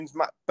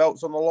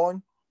belts on the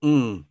line.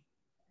 Mm.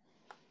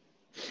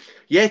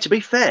 Yeah, to be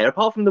fair,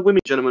 apart from the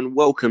women, gentlemen,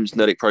 welcome to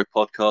Nerdic Pro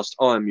Podcast.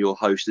 I am your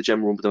host, the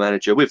general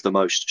manager with the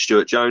most,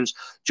 Stuart Jones,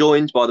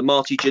 joined by the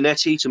Marty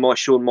Giannetti to my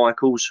Shawn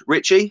Michaels,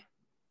 Richie,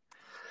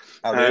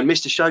 and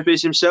Mr.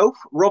 Showbiz himself,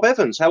 Rob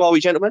Evans. How are we,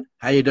 gentlemen?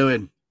 How you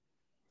doing?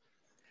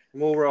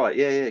 I'm all right.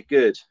 Yeah,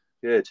 good.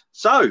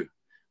 So,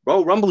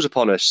 Royal Rumble's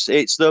upon us.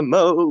 It's the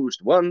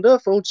most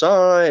wonderful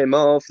time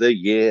of the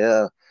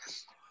year.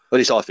 At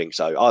least I think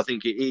so. I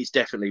think it is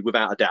definitely,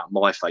 without a doubt,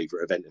 my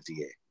favourite event of the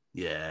year.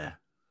 Yeah.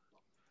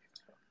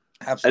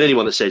 Absolutely. And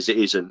anyone that says it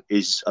isn't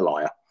is a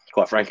liar,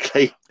 quite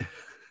frankly.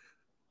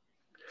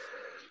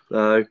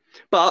 No.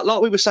 But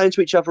like we were saying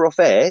to each other off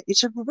air,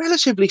 it's a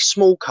relatively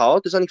small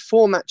card. There's only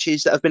 4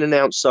 matches that have been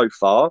announced so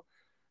far.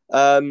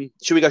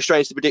 Should we go straight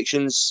into the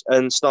predictions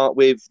and start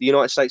with the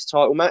United States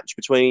title match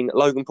between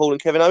Logan Paul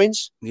and Kevin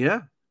Owens?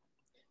 Yeah.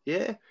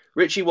 Yeah.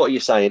 Richie, what are you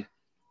saying?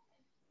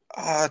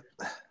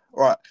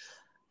 Right.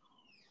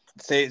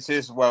 See, this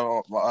is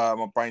where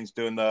my brain's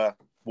doing the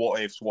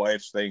what ifs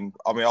thing.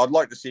 I mean, I'd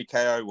like to see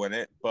KO win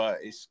it, but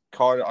it's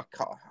kind of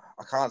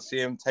I can't see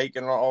him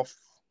taking it off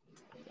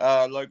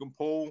Logan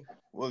Paul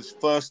with his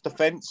first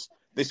defense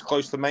this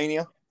close to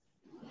Mania.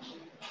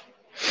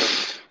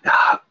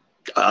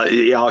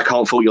 Yeah, I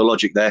can't fault your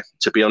logic there,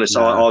 to be honest.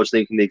 No. I was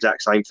thinking the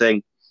exact same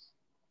thing.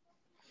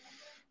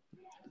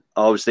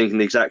 I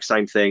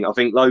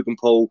think Logan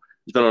Paul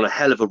has been on a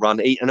hell of a run.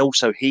 And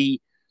also,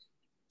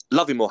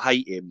 love him or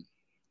hate him,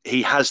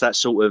 he has that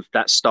sort of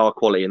that star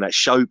quality and that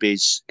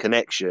showbiz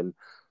connection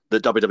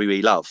that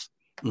WWE love.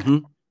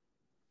 Mm-hmm.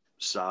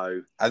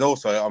 So, and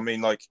also, I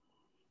mean, like,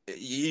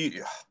 if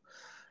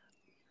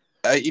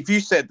you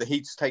said that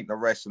he's taking a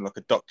rest and like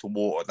a duck to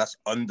water, that's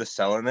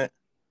underselling it.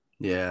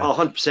 Yeah.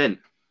 100%.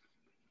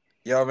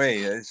 You know what I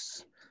mean?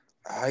 It's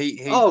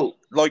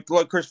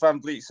like Chris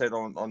Van Vliet said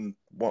on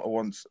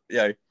once. You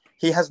know,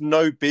 he has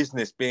no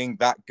business being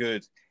that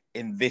good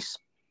in this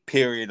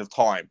period of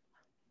time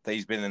that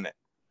he's been in it.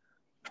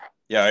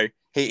 You know,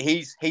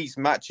 he's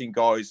matching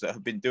guys that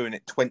have been doing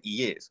it 20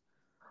 years.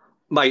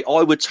 Mate,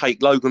 I would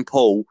take Logan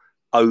Paul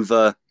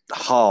over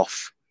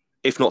half,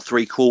 if not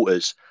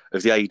 3/4,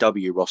 of the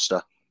AEW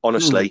roster.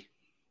 Honestly,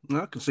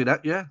 I can see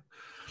that. Yeah.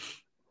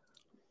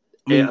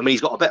 I mean,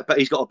 he's got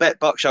a better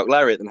buckshot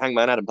lariat than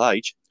Hangman Adam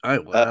Page.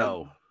 Oh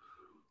wow.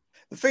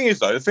 The thing is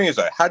though,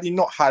 had he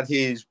not had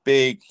his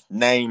big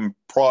name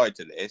prior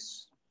to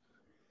this,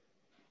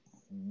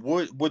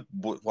 would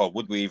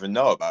we even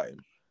know about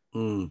him?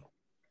 Mm.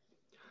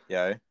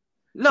 Yeah.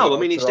 No, I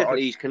mean it's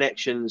definitely his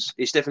connections.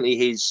 It's definitely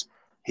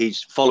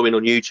his following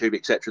on YouTube,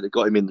 etc., that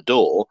got him in the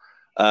door.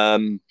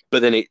 But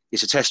then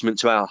it's a testament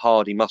to how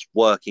hard he must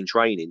work in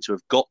training to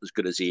have got as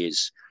good as he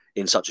is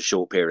in such a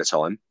short period of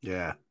time.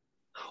 Yeah.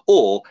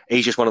 Or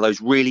he's just one of those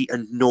really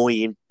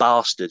annoying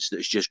bastards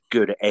that's just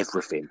good at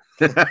everything.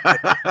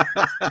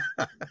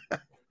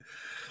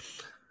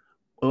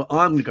 Well,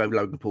 I'm going to go with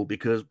Logan Paul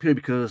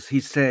because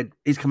he's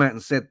come out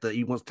and said that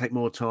he wants to take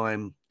more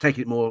time, take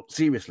it more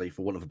seriously,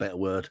 for want of a better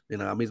word. You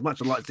know, I mean, as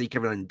much as I'd like to see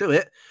Kevin Owens do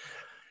it,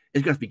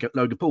 it's going to be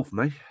Logan Paul for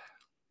me.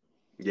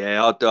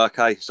 Yeah,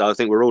 okay. So I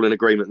think we're all in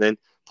agreement then.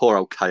 Poor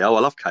old KO. I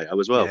love KO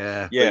as well.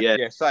 Yeah,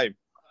 same.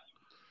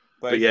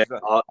 But yeah,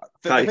 the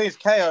thing is,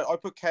 KO, I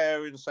put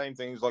KO in the same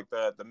things like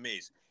the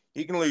Miz.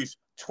 He can lose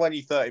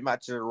 20, 30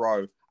 matches in a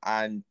row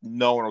and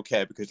no one will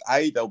care because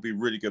A, there'll be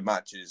really good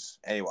matches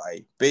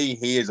anyway. B,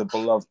 he is a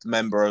beloved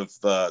member of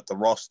the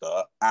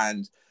roster.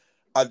 And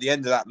at the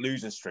end of that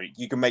losing streak,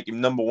 you can make him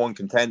number 1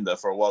 contender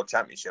for a world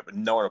championship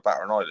and no one will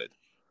bat an eyelid.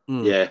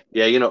 Yeah,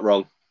 you're not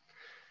wrong.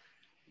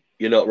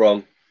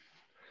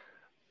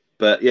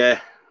 But yeah,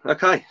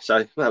 okay.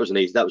 So that was an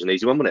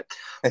easy one, wasn't it?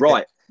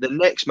 Right. The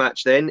next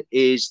match then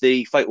is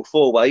the Fatal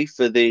 4-Way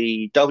for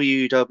the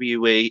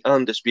WWE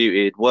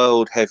Undisputed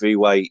World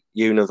Heavyweight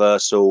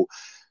Universal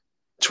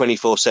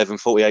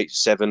 24/7,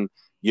 48/7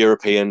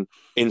 European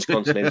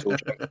Intercontinental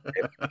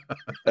Championship,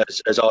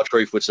 as our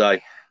truth would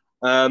say.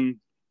 Rob,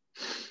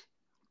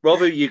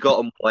 who you got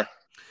on why?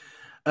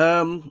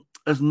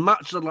 As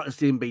much as I'd like to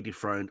see him be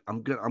dethroned,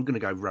 I'm going to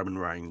go Roman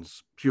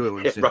Reigns. Pure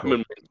and simple.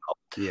 Roman Reigns.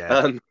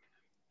 Yeah.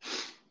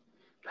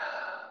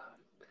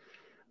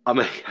 I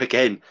mean,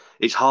 again,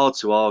 it's hard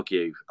to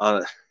argue,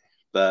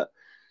 but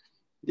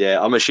yeah,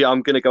 I'm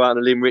going to go out on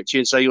a limb, Richie,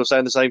 and say you're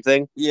saying the same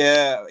thing.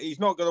 Yeah, he's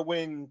not going to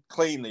win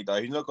cleanly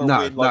though. He's not going to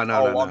win like,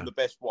 I'm the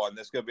best one.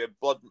 There's going to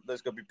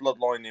be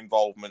bloodline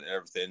involvement and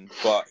everything,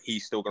 but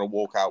he's still going to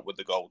walk out with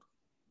the gold.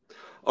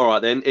 All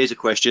right, then. Here's a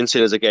question.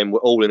 Since again, we're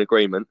all in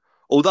agreement.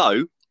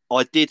 Although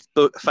I did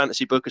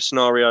fantasy book a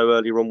scenario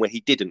earlier on where he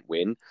didn't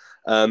win,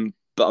 but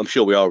I'm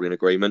sure we are in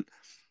agreement.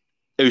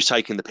 Who's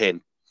taking the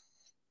pin?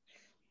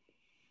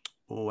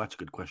 Oh, that's a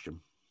good question.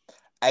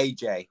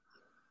 AJ.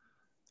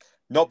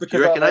 Not because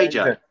you reckon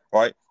AJ?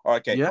 Right.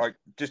 Okay. Yeah. Right.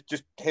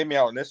 Just hear me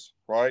out on this.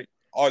 Right.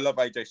 I love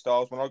AJ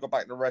Styles. When I got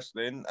back to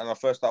wrestling and I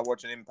first started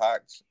watching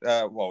Impact,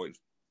 it was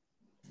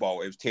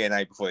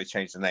TNA before they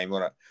changed the name,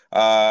 wasn't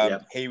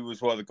it? He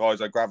was one of the guys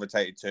I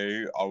gravitated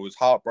to. I was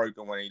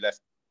heartbroken when he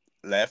left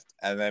left,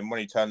 and then when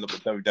he turned up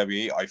at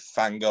WWE, I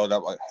fangirled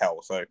up like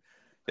hell. So, you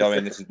know what I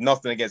mean, this is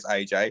nothing against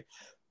AJ,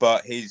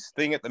 but his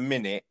thing at the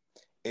minute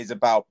is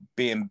about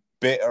being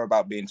bitter,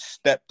 about being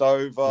stepped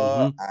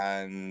over,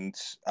 and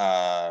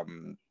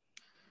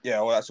yeah,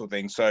 all that sort of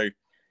thing. So,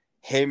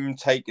 him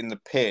taking the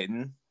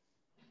pin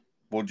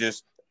will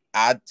just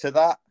add to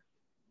that.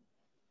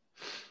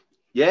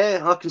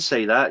 Yeah, I can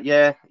see that.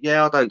 Yeah,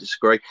 I don't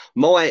disagree.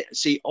 I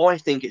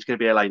think it's going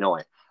to be LA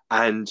Knight,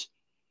 and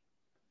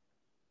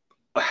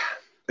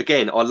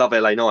again, I love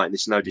LA Knight, and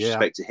this is no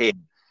disrespect to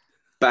him,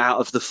 but out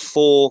of the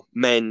 4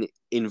 men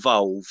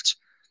involved,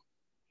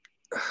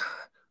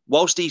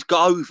 whilst he's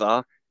got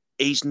over,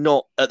 he's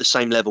not at the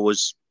same level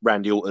as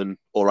Randy Orton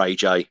or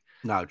AJ.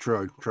 No,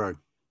 true.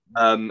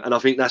 And I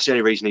think that's the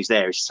only reason he's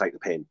there is to take the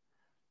pin.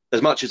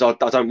 As much as I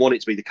don't want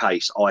it to be the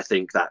case, I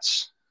think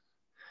that's.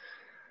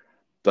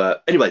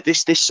 But anyway,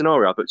 this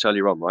scenario I booked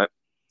earlier on, right?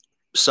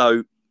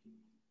 So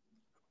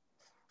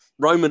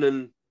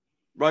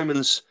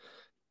Roman's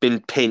been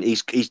pinned.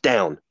 He's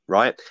down,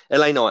 right?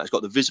 LA Knight has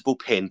got the visible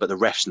pin, but the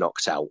ref's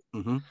knocked out.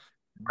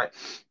 Right.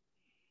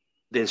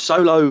 Then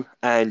Solo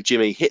and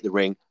Jimmy hit the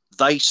ring.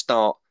 They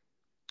start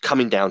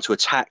coming down to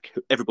attack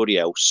everybody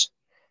else.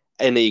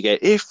 And then you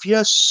get, if you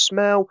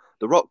smell,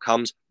 The Rock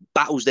comes,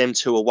 battles them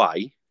 2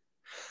 away.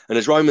 And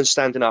as Roman's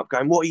standing up,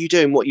 going, what are you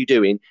doing? What are you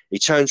doing? He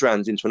turns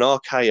around into an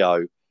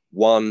RKO.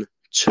 1,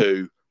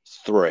 2,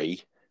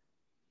 3.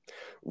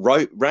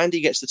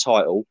 Randy gets the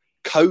title.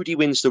 Cody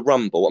wins the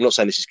Rumble. I'm not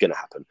saying this is going to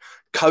happen.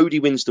 Cody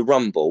wins the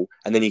Rumble.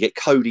 And then you get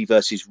Cody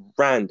versus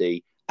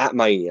Randy at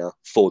Mania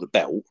for the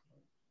belt.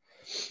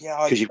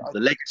 Yeah, because you've got the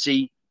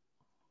legacy.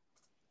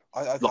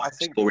 I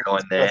think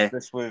storyline there.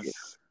 This with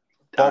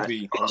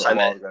Bobby. I'm saying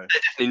they're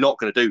definitely not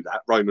going to do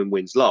that. Roman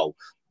wins low,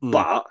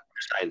 but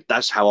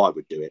that's how I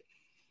would do it.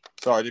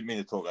 Sorry, I didn't mean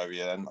to talk over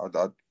you. Then I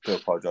do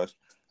apologise.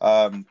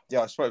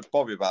 Yeah, I spoke to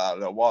Bobby about that a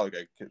little while ago.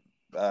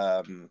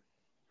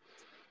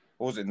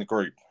 What was it in the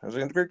group? Was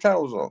it in the group chat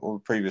or the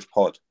previous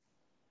pod?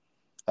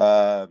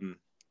 And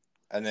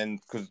then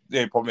because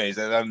the problem is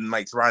that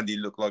makes Randy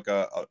look like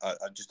a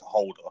just a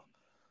holder.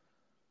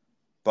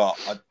 But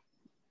I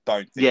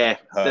don't think. Yeah,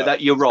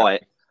 that you're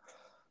right.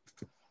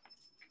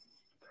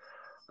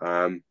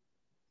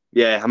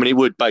 Yeah, I mean, it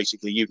would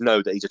basically, you'd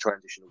know that he's a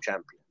transitional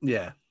champion.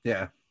 Yeah.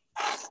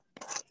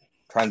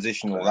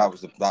 Transitional. That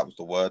was the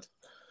word.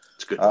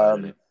 It's a good word,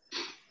 isn't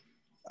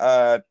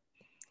it?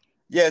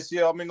 Yes,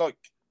 yeah. I mean, like,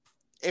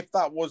 if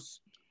that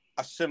was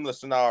a similar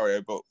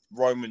scenario, but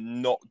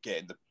Roman not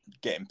getting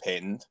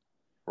pinned,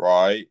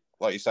 right?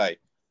 Like you say,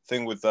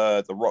 thing with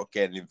the Rock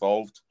getting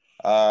involved.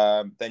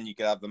 Then you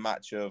could have the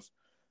match of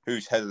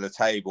who's head of the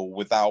table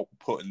without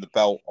putting the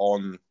belt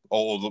on,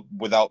 or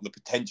without the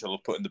potential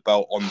of putting the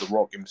belt on the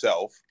Rock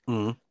himself,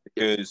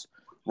 because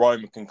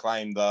Roman can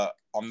claim that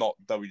I'm not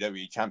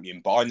WWE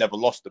champion, but I never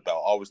lost the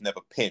belt. I was never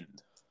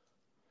pinned.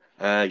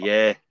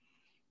 Yeah,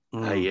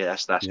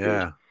 that's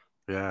good.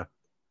 Yeah.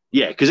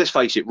 Yeah, because let's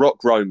face it,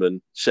 Rock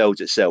Roman sells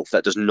itself.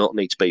 That does not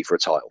need to be for a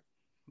title.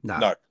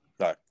 No.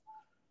 Because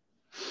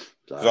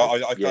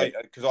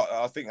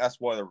I think that's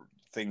one of the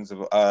things of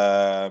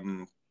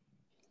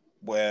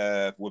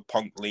where with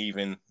Punk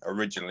leaving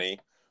originally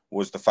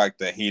was the fact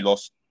that he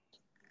lost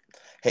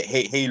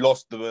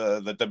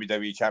the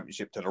WWE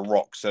Championship to The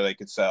Rock, so they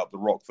could set up The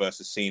Rock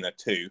versus Cena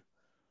too.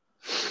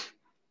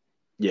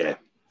 Yeah,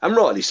 and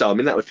rightly so. I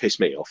mean, that would piss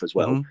me off as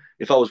well.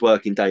 If I was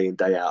working day in,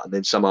 day out, and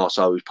then some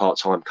arsehole who's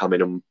part-time come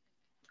in and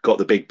got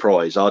the big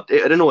prize,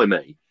 it'd annoy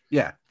me.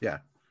 Yeah.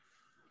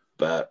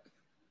 But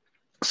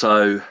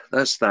so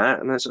that's that,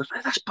 and that's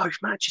both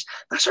matches.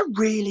 That's a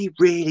really,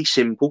 really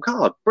simple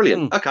card.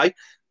 Brilliant. Okay,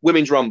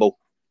 Women's Rumble.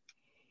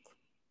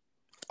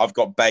 I've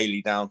got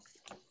Bailey down.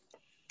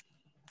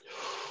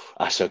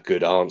 That's a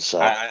good answer.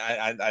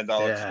 And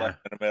I'll explain in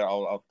a minute.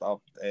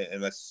 I'll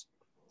unless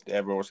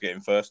everyone's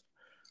getting first.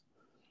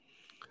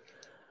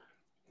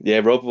 Yeah,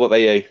 Rob, what about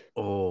you?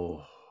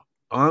 Oh,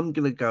 I'm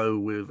going to go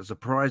with a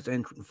surprise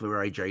entrant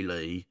for AJ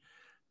Lee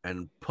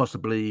and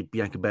possibly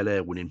Bianca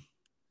Belair winning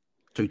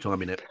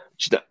 2-time in it.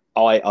 Do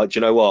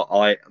you know what?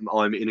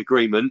 I'm in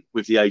agreement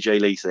with the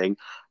AJ Lee thing,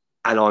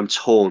 and I'm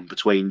torn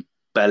between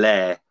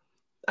Belair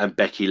and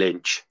Becky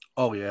Lynch.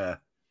 Oh, yeah.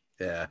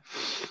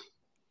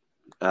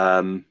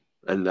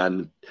 And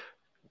then,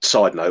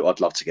 side note, I'd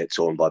love to get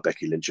torn by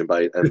Becky Lynch and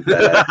Belair.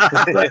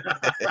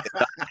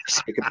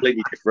 It's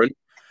completely different.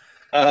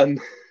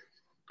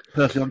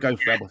 Personally, I'm going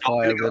for Double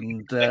Fire,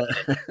 and I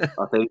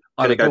think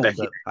I'm going to go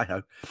Becky.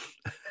 I'm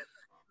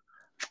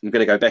going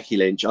to go Becky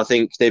Lynch. I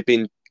think they've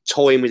been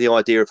toying with the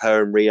idea of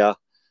her and Rhea.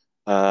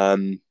 There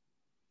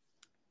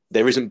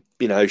isn't,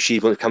 she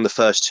will become the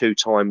first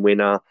 2-time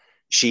winner.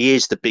 She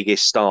is the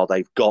biggest star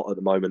they've got at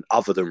the moment,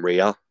 other than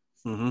Rhea.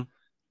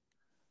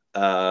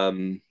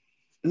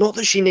 Not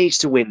that she needs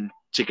to win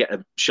to get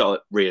a shot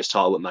at Rhea's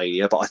title at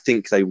Mania, but I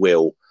think they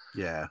will.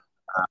 Yeah.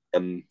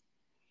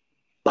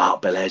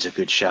 But Belair's a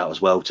good shout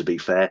as well, to be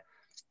fair.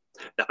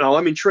 Now,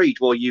 I'm intrigued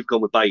why you've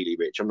gone with Bailey,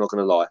 Rich. I'm not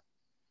going to lie.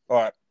 All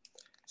right.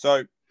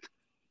 So,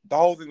 the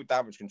whole thing with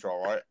Damage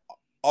Control, right?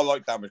 I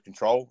like Damage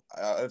Control.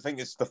 I think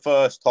it's the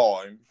first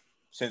time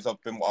since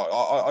I've been.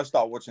 I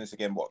started watching this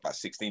again, about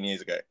 16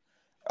 years ago.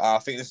 I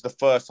think this is the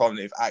first time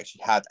they've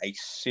actually had a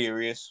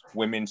serious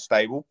women's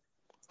stable,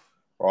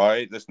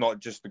 right? That's not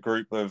just a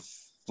group of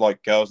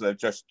like girls that have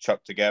just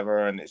chucked together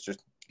and it's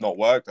just not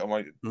worked. I'm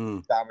like,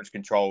 Damage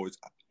Control is,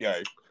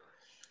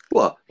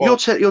 What? Well,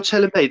 you're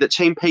telling me that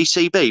Team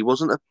PCB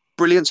wasn't a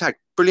brilliant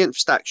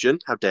faction?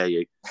 How dare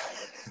you?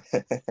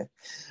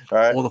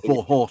 Right. Or the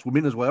 4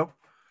 horsewomen as well.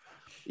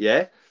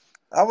 Yeah.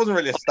 That wasn't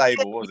really a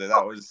stable, was it?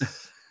 That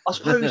was... I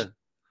suppose,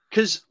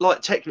 because,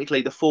 like,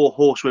 technically the 4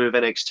 horsewomen of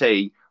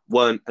NXT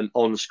weren't an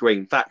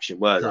on-screen faction,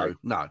 were they?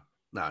 No.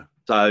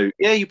 So,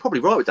 yeah, you're probably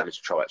right with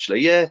Damage Control,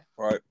 actually, yeah.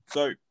 Right.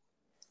 So,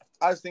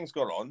 as things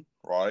got on,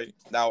 right,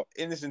 now,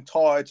 in this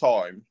entire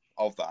time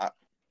of that,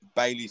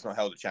 Bayley's not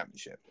held a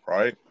championship,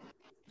 right?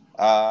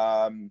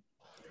 And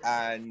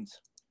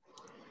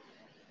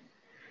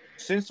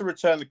since the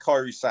return of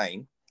Kairi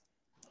Sane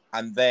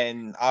and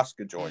then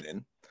Asuka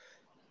joining,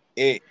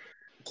 it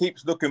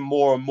keeps looking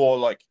more and more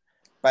like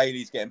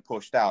Bayley's getting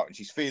pushed out and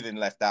she's feeling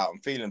left out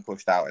and feeling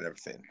pushed out and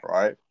everything,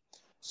 right?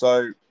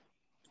 So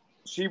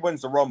she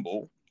wins the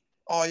Rumble.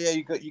 Oh, yeah,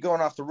 you're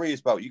going after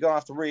Rhea's belt. You're going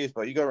after Rhea's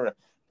belt.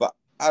 But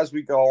as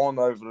we go on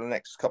over the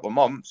next couple of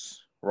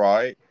months,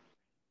 right,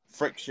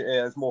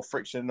 there's more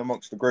friction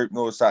amongst the group and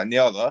all this, that, and the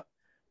other,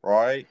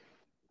 right?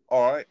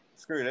 All right,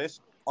 screw this.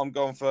 I'm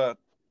going for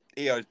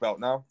Io's belt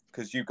now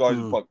because you guys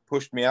have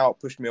pushed me out,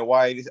 pushed me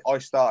away. I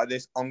started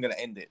this. I'm going to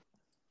end it.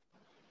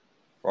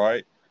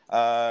 Right?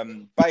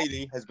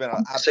 Bayley has been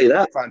an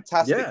absolutely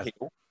fantastic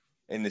heel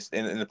in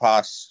the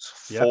past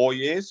 4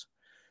 years,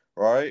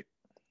 right?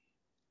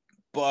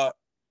 But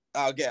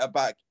I'll get her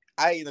back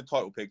in the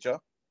title picture,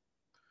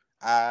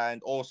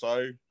 and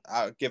also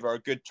I'll give her a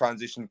good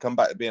transition to come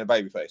back to being a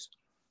babyface.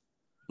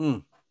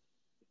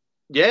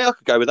 Yeah, I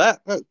could go with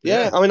that.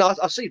 Yeah. I mean,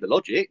 I see the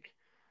logic.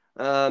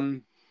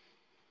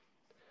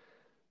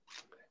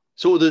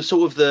 Sort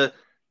of the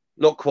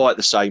not quite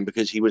the same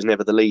because he was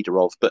never the leader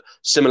of, but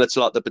similar to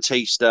like the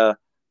Batista,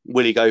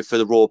 will he go for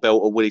the Raw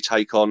belt or will he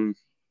take on?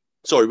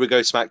 Sorry, will he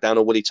go SmackDown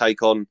or will he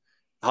take on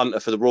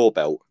Hunter for the Raw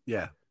belt?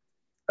 Yeah,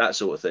 that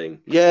sort of thing.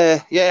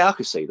 Yeah, I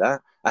could see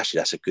that. Actually,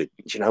 that's a good.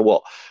 Do you know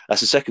what?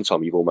 That's the second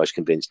time you've almost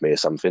convinced me of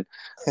something.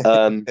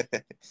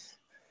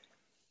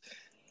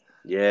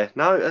 Yeah,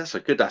 no, that's a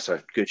good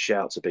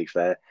shout. To be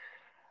fair,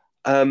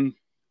 and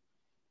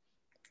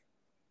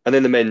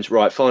then the men's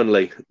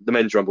finally the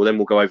men's rumble. Then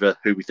we'll go over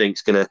who we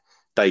think's going to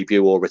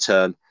debut or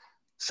return.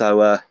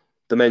 So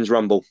the men's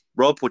rumble.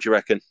 Rob, what do you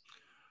reckon?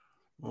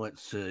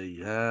 Let's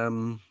see. I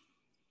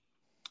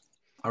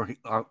reckon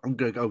I'm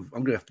going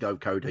to have to go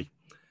Cody.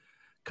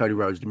 Cody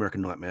Rhodes, the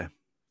American Nightmare.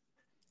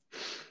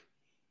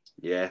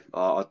 Yeah,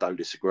 I don't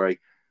disagree.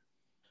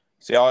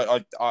 See,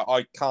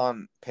 I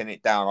can't pin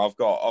it down. I've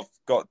got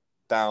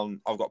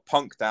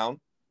Punk down.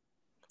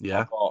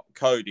 Yeah. I've got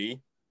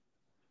Cody.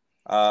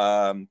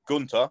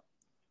 Gunter.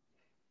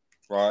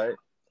 Right.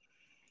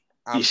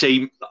 You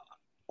see,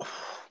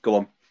 go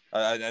on.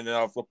 And then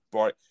I've got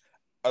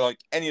I like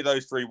any of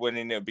those three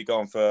winning, it would be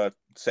going for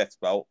Seth's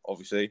belt,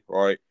 obviously,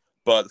 right?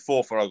 But the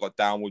fourth one I got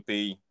down would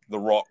be The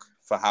Rock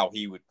for how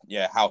he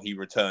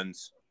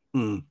returns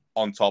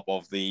on top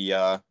of the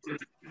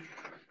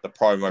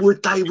promo.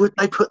 Would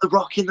they put The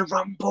Rock in the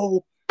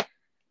Rumble?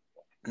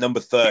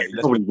 Number 30.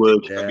 Probably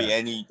would. Could be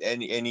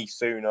any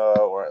sooner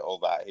or all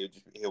that.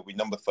 He'll be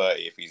number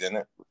 30 if he's in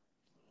it.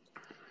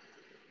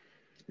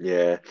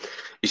 Yeah.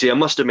 You see, I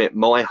must admit,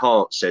 my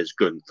heart says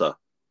Gunther.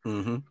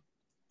 Mm-hmm.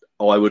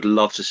 I would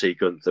love to see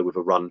Gunther with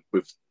a run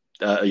with,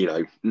 I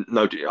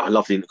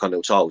love the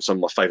Intercontinental title. Some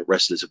of my favourite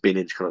wrestlers have been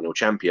Intercontinental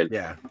champion.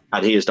 Yeah.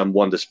 And he has done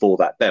wonders for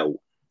that belt.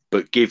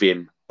 But give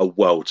him a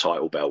world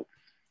title belt.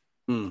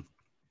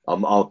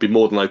 I'll be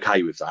more than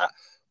okay with that.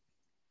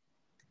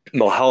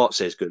 My heart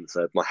says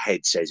Gunther. My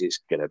head says it's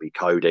going to be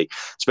Cody.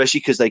 Especially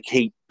because they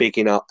keep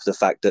bigging up the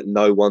fact that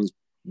no one's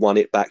won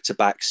it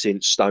back-to-back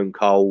since Stone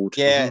Cold.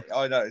 Yeah,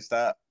 I noticed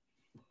that.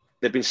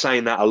 They've been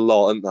saying that a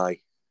lot, haven't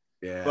they?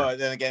 Yeah. But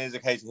then again, it's a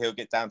case of he'll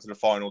get down to the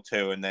final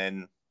two and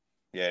then,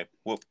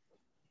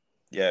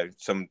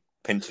 some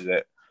pinches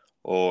it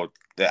or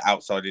the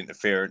outside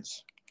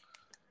interference.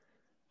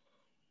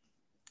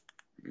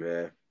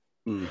 Yeah.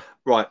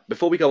 Right.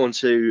 Before we go on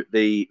to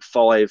the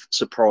 5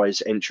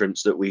 surprise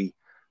entrants that we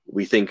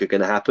think are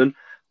going to happen,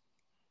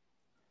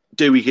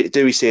 do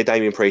we see a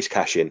Damian Priest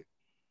cash in?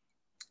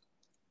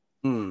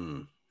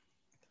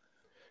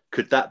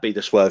 Could that be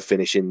the swerve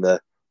finish in the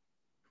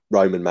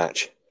Roman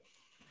match?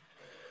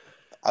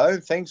 I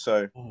don't think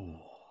so.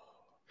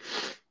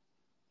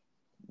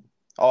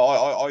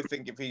 I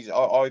think if he's,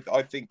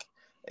 I think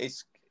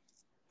it's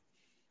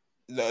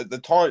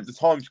the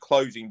time's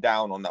closing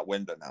down on that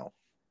window now.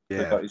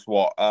 Yeah, it's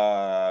what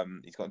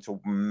he's got until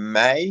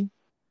May.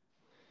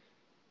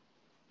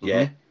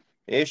 Yeah,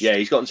 ish. Yeah,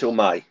 he's got until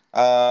May.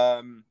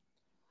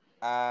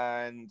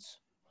 And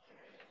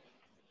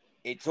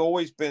it's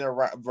always been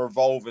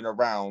revolving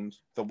around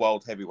the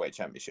World Heavyweight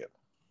Championship,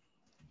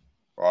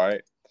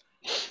 right?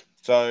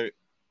 So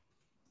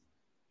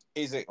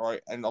is it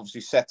right? And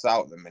obviously Seth's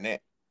out at the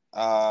minute.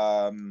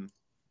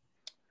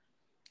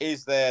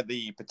 Is there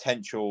the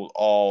potential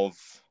of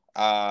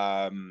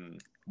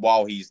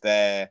while he's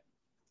there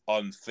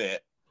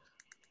unfit,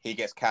 he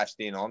gets cashed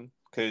in on,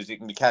 because it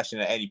can be cashed in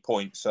at any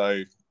point.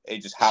 So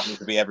it just happens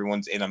to be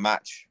everyone's in a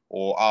match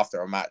or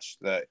after a match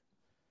that,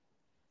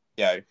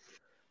 you know,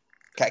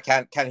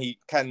 can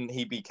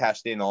he be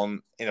cashed in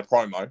on in a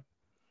promo?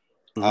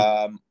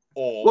 Mhm.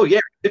 Or Well, yeah,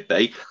 it could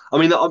be. I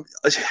mean,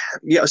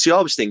 yeah. See,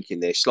 I was thinking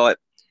this, like,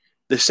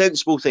 the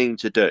sensible thing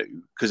to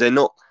do, because they're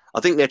not.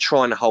 I think they're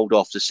trying to hold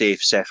off to see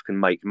if Seth can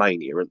make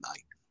Mania, aren't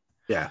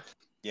they? Yeah.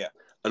 Yeah.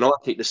 And I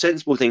think the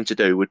sensible thing to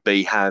do would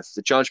be have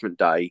the Judgment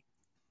Day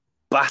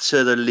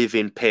batter the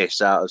living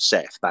piss out of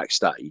Seth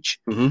backstage,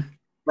 Mm-hmm.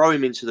 throw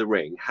him into the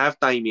ring, have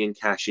Damien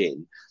cash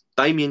in.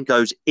 Damien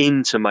goes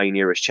into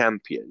Mania as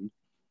champion,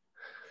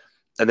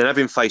 and then have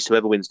him face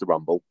whoever wins the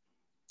Rumble.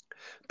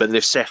 But then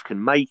if Seth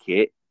can make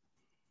it,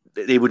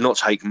 it would not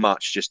take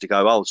much just to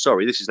go, oh,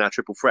 sorry, this is now a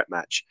triple threat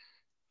match.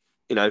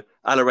 You know,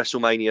 a la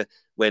WrestleMania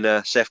when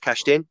Seth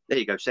cashed in. There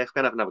you go, Seth. Go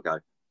and have another go.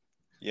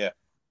 Yeah.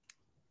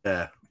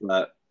 Yeah.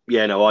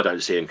 Yeah, no, I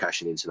don't see him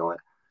cashing in tonight.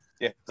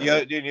 Yeah. The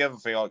only other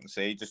thing I can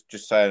see,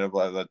 just saying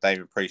about the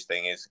David Priest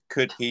thing, is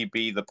could he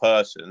be the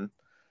person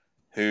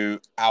who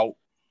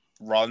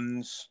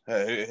outruns,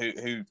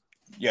 who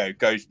you know,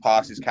 goes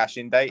past his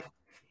cash-in date?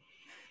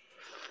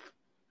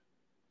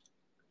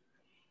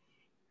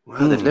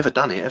 Well, they've never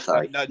done it, have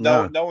they?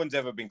 No one's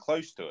ever been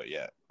close to it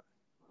yet.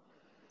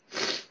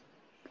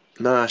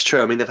 No, that's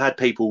true. I mean, they've had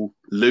people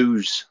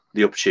lose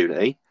the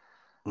opportunity.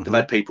 Mm-hmm. They've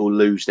had people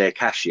lose their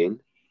cash in.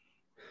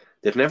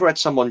 They've never had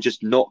someone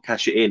just not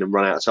cash it in and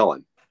run out of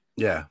time.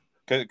 Yeah.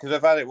 Because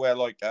I've had it where,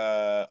 like,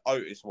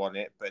 Otis won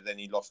it, but then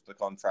he lost the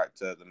contract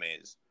to The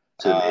Miz.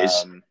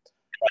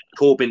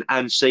 Corbin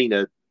and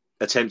Cena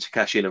attempt to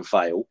cash in and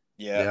fail.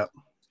 Yeah.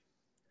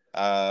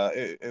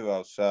 Who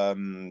else?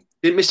 Didn't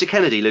Mr.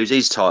 Kennedy lose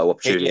his title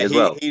opportunity as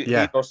well? He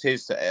lost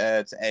his to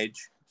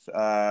Edge.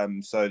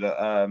 So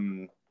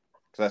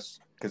that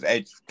because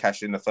Edge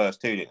cashed in the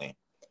first two, didn't he?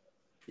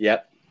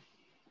 Yep.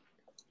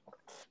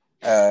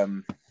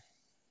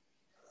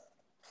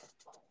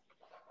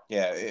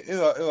 Yeah.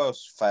 Who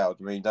else failed?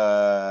 I mean,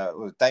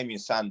 was Damien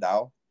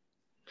Sandow.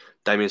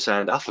 Damien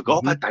Sandow. I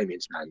forgot about Damien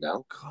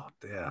Sandow. God,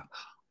 yeah.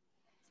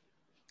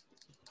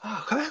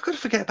 Oh, how could I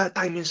forget about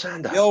Damien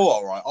Sandow? You know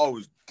what, right? I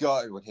was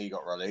gutted when he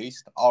got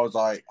released. I was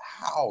like,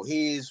 how?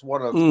 He is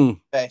one of the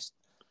best,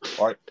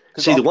 right?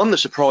 See, the one that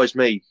surprised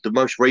me, the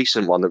most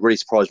recent one that really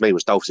surprised me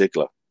was Dolph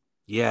Ziggler.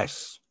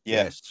 Yes.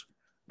 Yeah. Yes.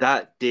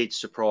 That did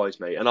surprise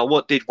me. And I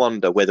did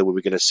wonder whether we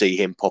were going to see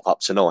him pop up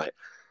tonight.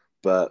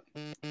 But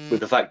with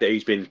the fact that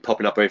he's been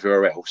popping up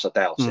everywhere else, I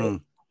doubt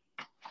it.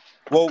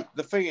 Well,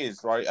 the thing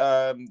is, right,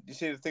 you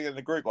see the thing in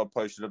the group I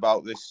posted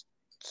about this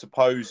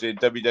supposed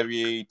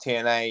WWE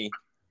TNA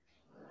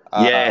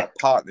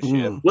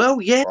partnership.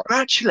 Well, yeah,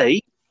 right.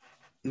 Actually,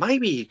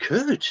 maybe you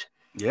could.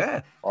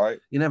 Yeah.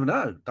 Right. You never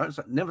know.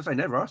 Never say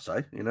never, I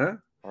say, you know.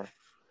 Right.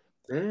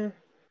 Yeah.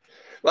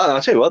 Well,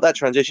 I'll tell you what, that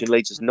transition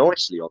leads us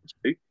nicely on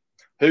to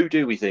who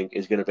do we think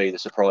is going to be the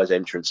surprise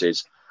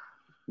entrances?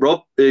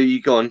 Rob,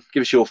 you go on,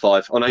 give us your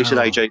five. I know you said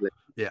AJ Lee.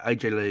 Yeah,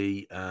 AJ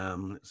Lee.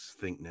 Let's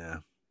think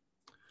now.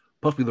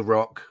 Possibly The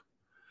Rock.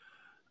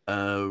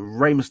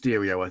 Rey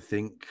Mysterio, I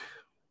think.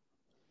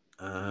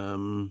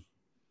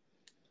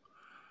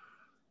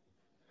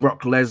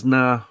 Brock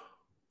Lesnar.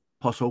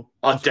 Possible.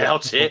 I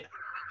doubt it.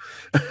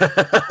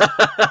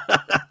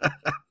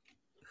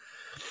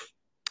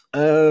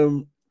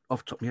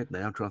 Off the top of my head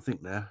now, I'm trying to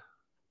think now.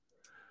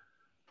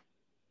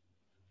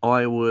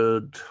 I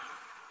would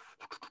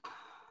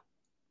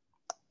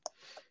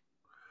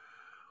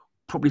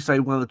probably say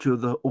one of the two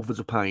of the Authors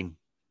of Pain.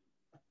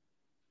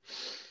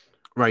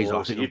 Razor.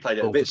 Oh, so you played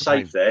it a bit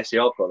safe there. See,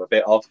 I've gone a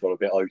bit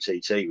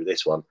OTT with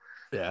this one.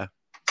 Yeah.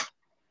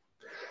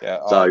 Yeah.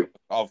 So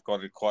I've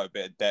got quite a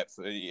bit of depth.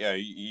 You know,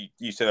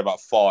 you said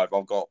about 5.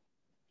 I've got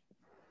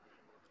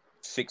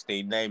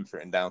 16 names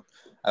written down,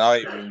 and I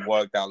even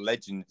worked out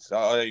legends.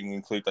 I don't even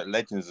include like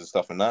legends and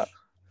stuff in that.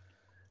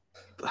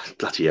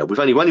 Bloody hell! We've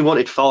only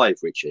wanted 5,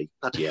 Richie.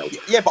 Bloody hell!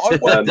 Yeah, but I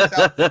worked this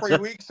out 3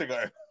 weeks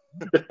ago.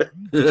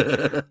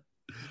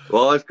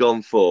 Well, I've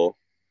gone for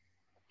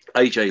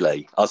AJ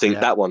Lee. I think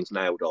that one's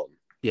nailed on.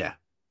 Yeah.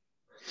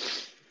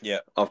 Yeah.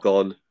 I've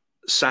gone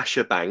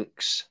Sasha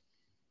Banks.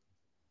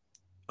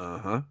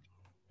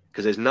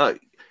 Because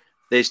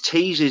there's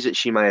teases that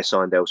she may have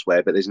signed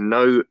elsewhere, but there's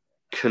no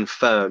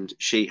confirmed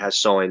she has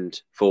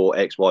signed for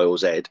X, Y, or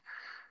Z.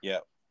 Yeah.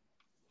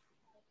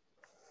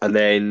 And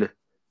then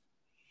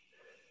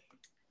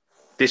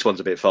this one's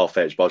a bit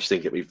far-fetched, but I was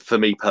thinking, for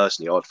me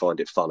personally, I'd find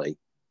it funny.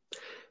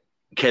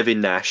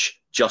 Kevin Nash,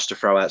 just to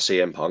throw out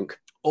CM Punk.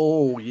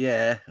 Oh,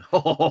 yeah.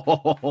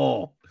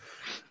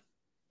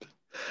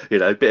 You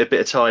know, a bit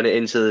of tying it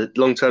into the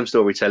long-term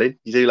storytelling.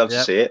 You do love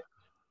to see it.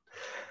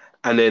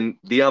 And then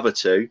the other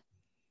two,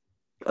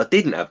 I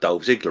didn't have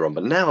Dolph Ziggler on,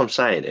 but now I'm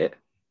saying it.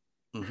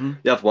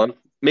 The other one,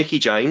 Mickie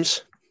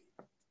James.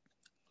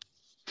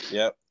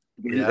 Yep.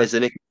 There's the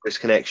Nick Chris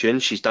connection.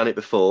 She's done it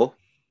before.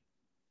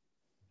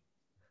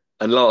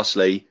 And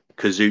lastly,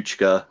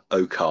 Kazuchika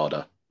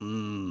Okada.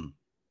 Mm.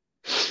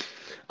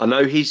 I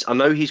know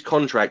his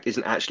contract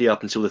isn't actually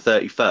up until the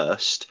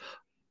 31st,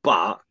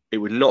 but it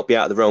would not be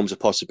out of the realms of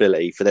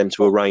possibility for them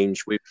to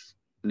arrange with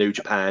New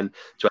Japan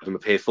to have him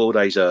appear 4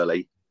 days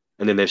early.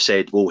 And then they've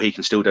said, well, he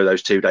can still do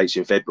those 2 dates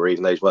in February,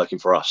 even though he's working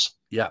for us.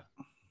 Yeah.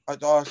 I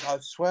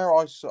swear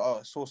I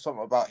saw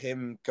something about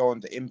him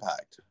going to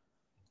Impact.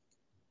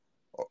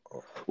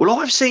 Well,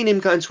 I've seen him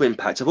going to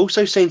Impact. I've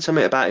also seen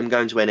something about him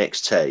going to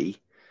NXT.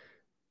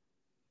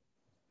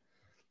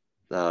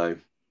 No.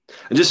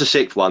 And just a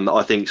sixth one that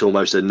I think is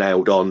almost a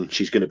nailed on,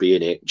 she's going to be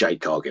in it,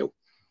 Jade Cargill.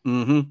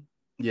 Mm-hmm.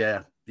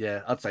 Yeah.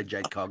 I'd say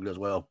Jade Cargill as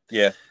well.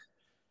 Yeah.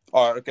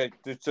 All right, okay.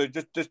 So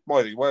just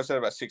my thing. What I said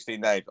about 16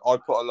 names, I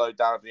put a load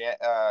down.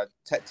 The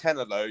 10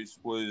 of those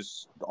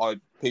was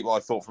people I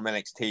thought from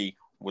NXT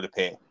would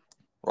appear,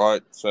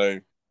 right? So,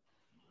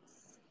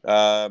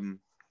 because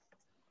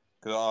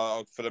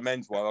for the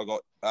men's one, I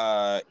got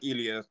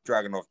Ilya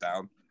Dragunov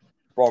down,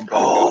 Bron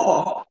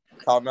Breakker,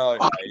 Carmelo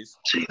Hayes.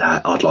 See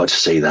that? I'd like to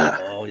see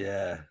that. Oh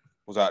yeah.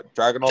 Was that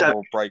Dragunov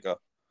or Breaker?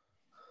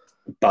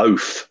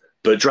 Both,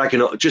 but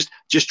Dragunov just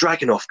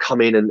Dragunov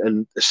come in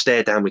and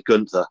stare down with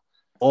Gunther.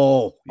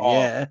 Oh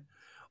yeah.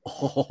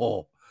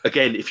 Oh.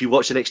 Again, if you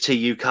watch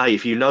NXT UK,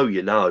 if you know,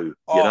 you know. You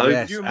know?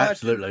 Yes, Could you imagine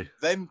absolutely.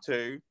 them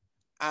two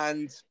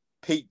and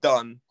Pete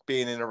Dunne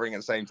being in the ring at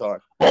the same time?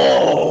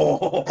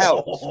 Oh.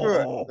 Hell, screw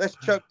it. Let's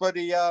chuck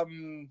bloody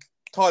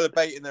Tyler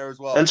Bate in there as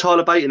well. And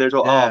Tyler Bate in there as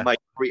well. Yeah. Oh, mate,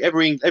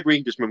 every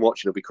Englishman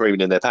watching will be creaming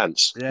in their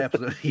pants. Yeah,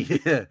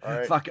 absolutely. Yeah.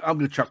 Right. Fuck it, I'm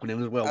going to chuck with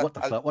him as well. What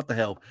the fuck? What the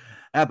hell?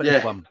 How about Yeah.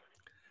 this one?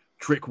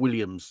 Trick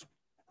Williams.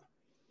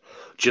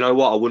 Do you know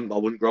what? I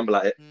wouldn't grumble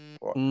at it.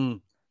 Mm.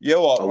 You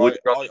know what?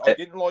 I I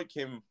didn't like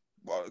him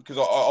because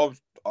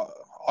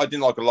I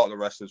didn't like a lot of the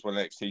wrestlers when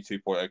NXT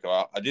 2.0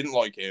 got out. I didn't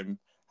like him.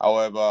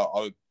 However,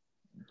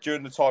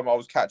 during the time I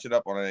was catching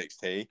up on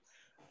NXT,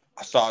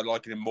 I started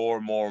liking him more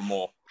and more and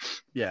more.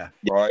 Yeah.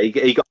 Right.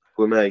 He got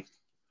with me.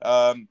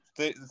 The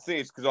thing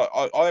is, because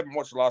I haven't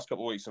watched the last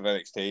couple of weeks of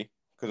NXT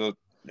because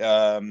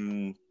I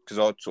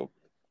sort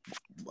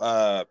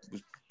of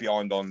was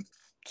behind on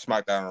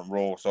SmackDown and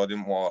Raw, so I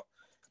didn't want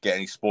to get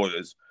any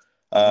spoilers.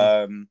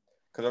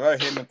 Because I know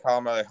him and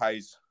Carmelo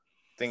Hayes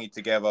thingy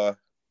together.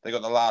 They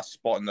got the last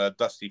spot in the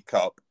Dusty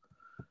Cup,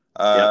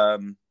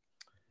 and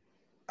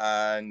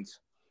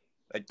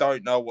they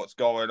don't know what's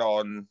going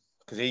on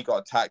because he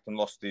got attacked and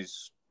lost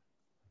his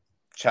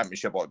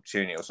championship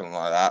opportunity or something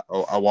like that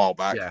a while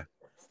back. Yeah.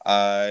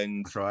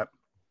 And That's right.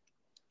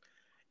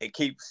 it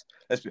keeps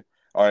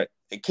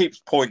It keeps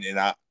pointing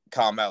at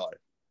Carmelo.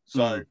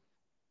 So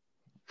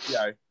you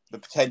know the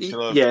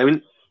potential of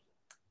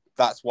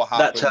that's what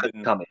happened.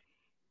 That's coming.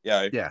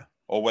 Yeah.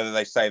 Or whether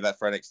they say that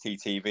for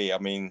NXT TV. I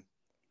mean,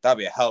 that'd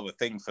be a hell of a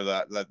thing for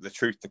the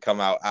truth to come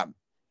out at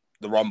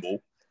the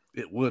Rumble.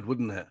 It would,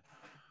 wouldn't it?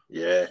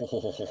 Yeah.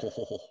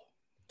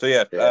 So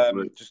yeah, Yeah,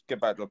 just get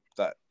back to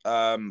that.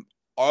 I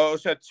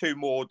also had two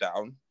more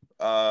down.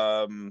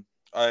 I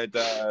had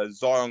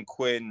Zion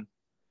Quinn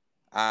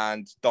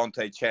and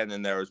Dante Chen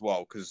in there as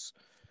well because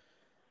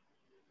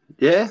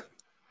I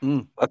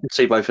can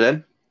see both of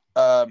them.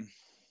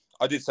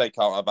 I did say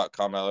about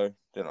Carmelo,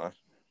 didn't I?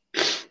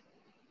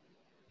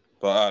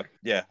 But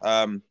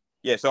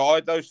so I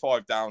had those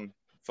five down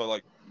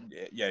for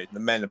the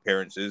men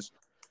appearances.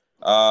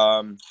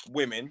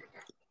 Women,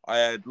 I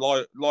had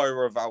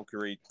Lyra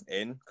Valkyrie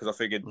in because I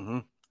figured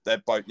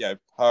they're both,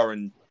 her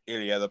and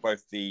Ilya, they're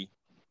both the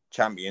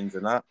champions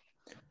in that.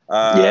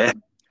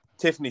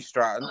 Tiffany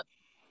Stratton.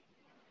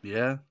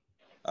 Yeah.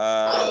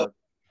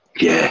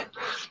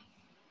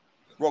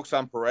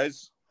 Roxanne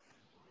Perez.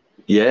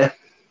 Yeah.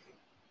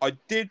 I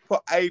did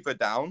put Ava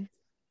down.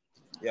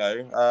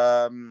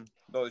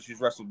 Not that she's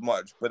wrestled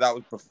much, but that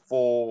was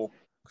before.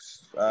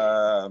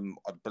 I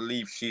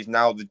believe she's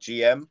now the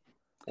GM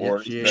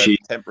or she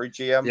temporary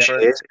GM. Yeah, she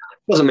is.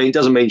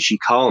 Doesn't mean she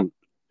can't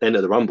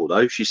enter the Rumble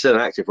though. She's still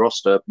an active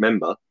roster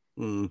member.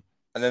 And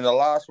then the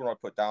last one I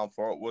put down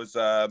for it was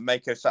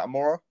Meiko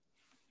Satomura.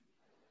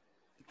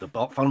 The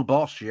final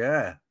boss,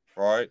 yeah.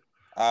 Right.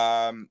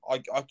 I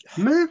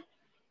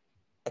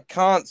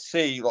can't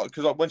see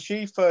because when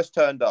she first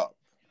turned up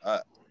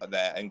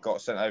there and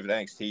got sent over to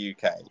NXT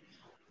UK,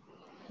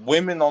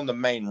 women on the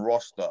main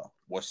roster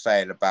were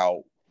saying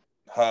about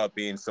her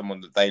being someone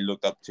that they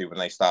looked up to when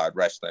they started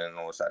wrestling and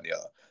all this and the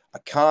other. I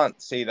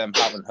can't see them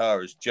having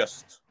her as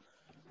just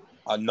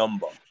a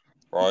number,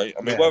 right?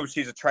 I mean, whether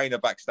she's a trainer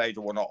backstage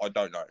or whatnot, I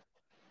don't know.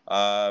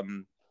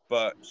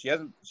 But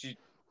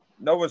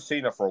no one's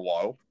seen her for a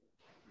while.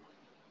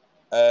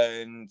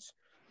 And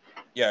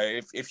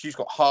if she's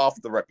got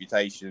half the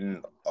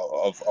reputation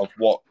of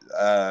what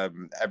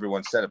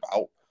everyone said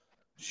about,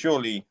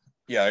 surely,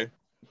 you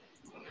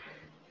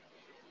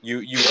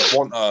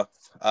want her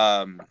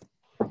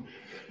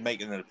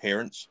making an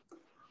appearance.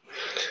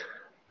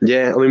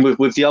 Yeah, I mean,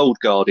 with the old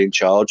guard in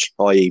charge,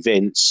 i.e.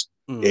 Vince,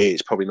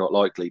 it's probably not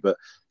likely, but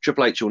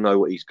Triple H will know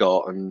what he's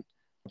got, and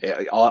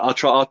I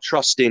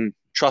trust in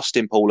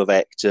Paul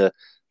Levesque to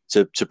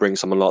to bring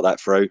someone like that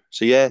through.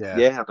 So I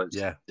don't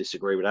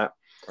disagree with that.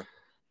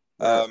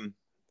 And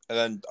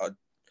then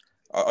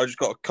I just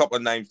got a couple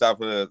of names down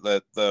for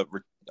the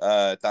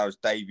that was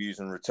debuts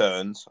and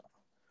returns.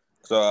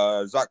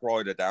 So Zack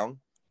Ryder down.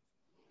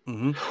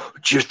 Mm-hmm.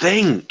 Do you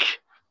think?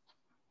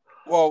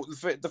 Well,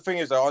 the thing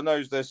is, though, I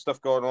know there's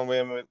stuff going on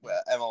with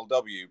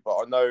MLW, but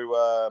I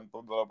know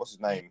what's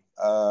his name,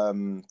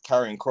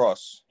 Karrion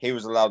Kross. He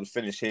was allowed to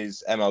finish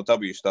his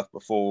MLW stuff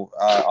before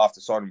after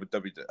signing with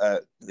with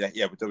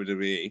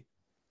WWE.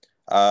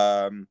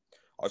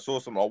 I saw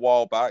some a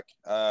while back.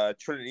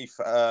 Trinity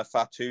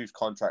Fatu's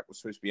contract was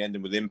supposed to be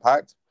ending with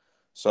Impact,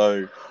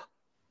 so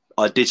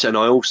I did, and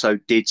I also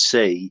did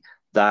see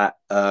that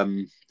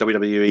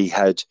WWE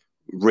had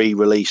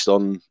re-released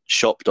on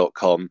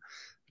shop.com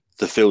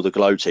the Feel the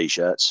Glow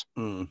t-shirts.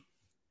 Mm.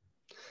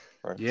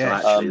 Right.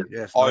 Yeah, so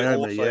yes. I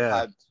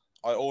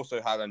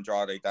also had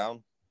Andrade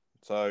down.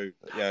 So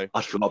I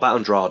forgot about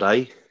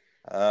Andrade.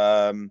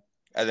 And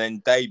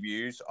then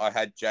debuts, I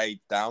had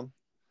Jade down.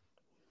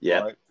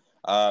 Yeah.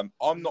 Right?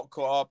 I'm not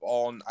caught up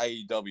on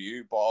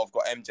AEW, but I've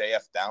got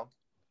MJF down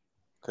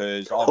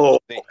because I've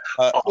not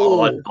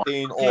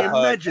seen or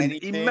heard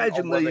anything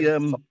on whether he's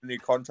signed a new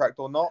contract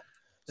or not.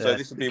 So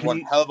this would be one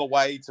hell of a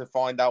way to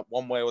find out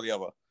one way or the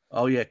other.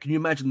 Oh yeah, can you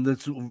imagine the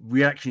sort of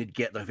reaction you'd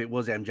get though if it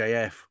was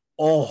MJF?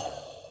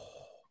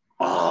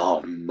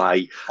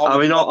 Mate.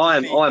 I'm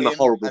a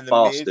horrible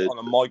bastard. On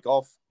a mic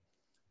off.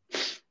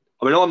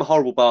 I mean, I'm a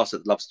horrible bastard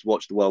that loves to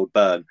watch the world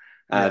burn,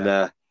 and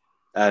the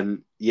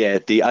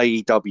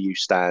AEW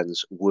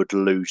stands would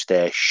lose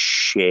their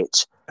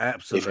shit.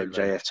 Absolutely. If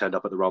MJF turned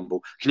up at the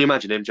Rumble. Can you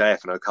imagine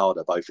MJF and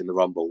Okada both in the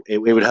Rumble? It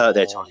would hurt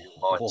their tiny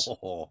minds.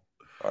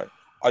 Right.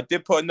 I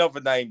did put another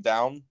name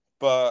down,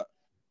 but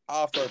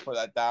after I put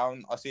that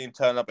down, I see him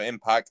turn up at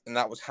Impact, and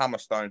that was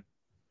Hammerstone.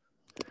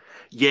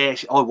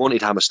 Yes, I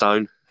wanted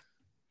Hammerstone.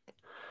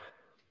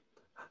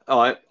 All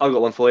right, I've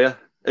got one for you.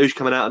 Who's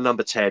coming out at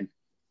number 10?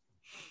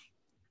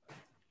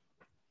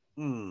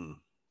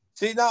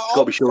 See, now I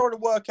was trying to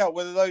work out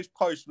whether those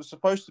posts were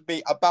supposed to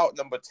be about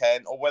number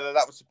 10 or whether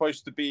that was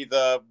supposed to be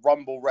the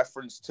Rumble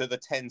reference to the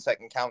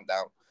 10-second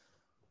countdown.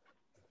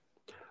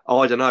 Oh,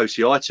 I don't know.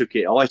 See, I took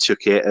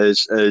it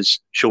as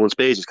Sean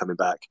Spears is coming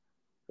back.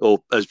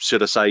 Or as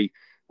should I say,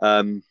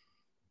 what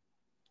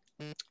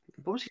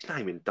was his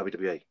name in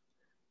WWE?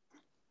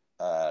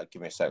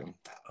 Give me a second.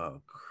 Oh,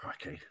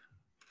 crikey.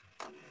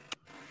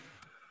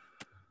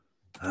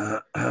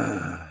 It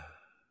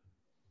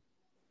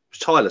was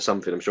Tyler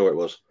something, I'm sure it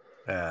was.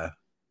 Yeah.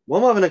 Why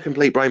am I having a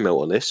complete brain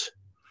melt on this?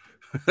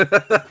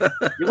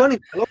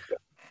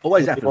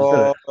 Always happens.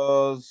 It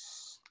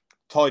was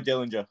Ty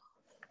Dillinger.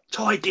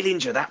 Ty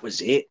Dillinger, that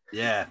was it.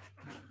 Yeah.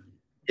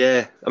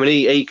 Yeah. I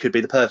mean, he could be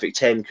the perfect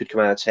 10, could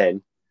come out of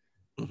 10.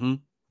 Mm-hmm.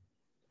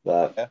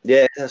 But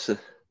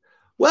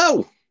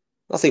well,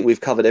 I think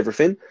we've covered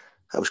everything.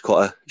 That was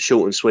quite a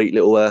short and sweet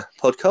little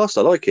podcast.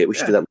 I like it. We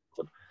should do that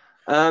more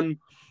often.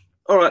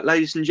 All right,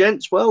 ladies and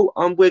gents. Well,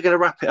 we're going to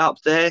wrap it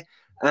up there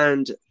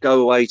and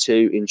go away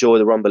to enjoy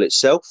the Rumble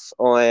itself.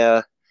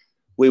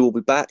 We will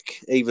be back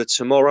either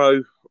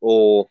tomorrow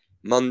or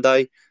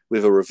Monday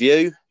with a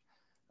review,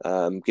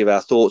 give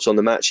our thoughts on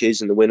the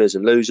matches and the winners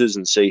and losers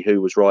and see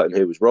who was right and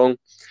who was wrong.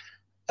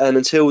 And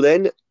until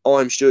then,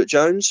 I'm Stuart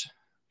Jones.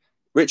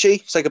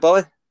 Richie, say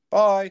goodbye.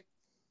 Bye.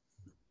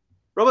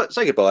 Robert,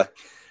 say goodbye.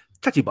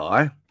 Tatty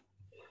bye.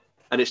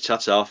 And it's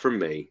ta-ta from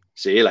me.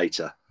 See you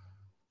later.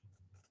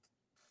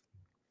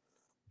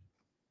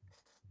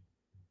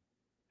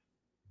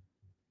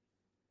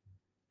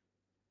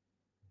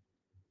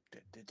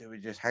 Do we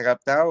just hang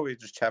up now or we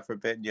just chat for a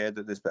bit and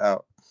edit this bit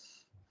out?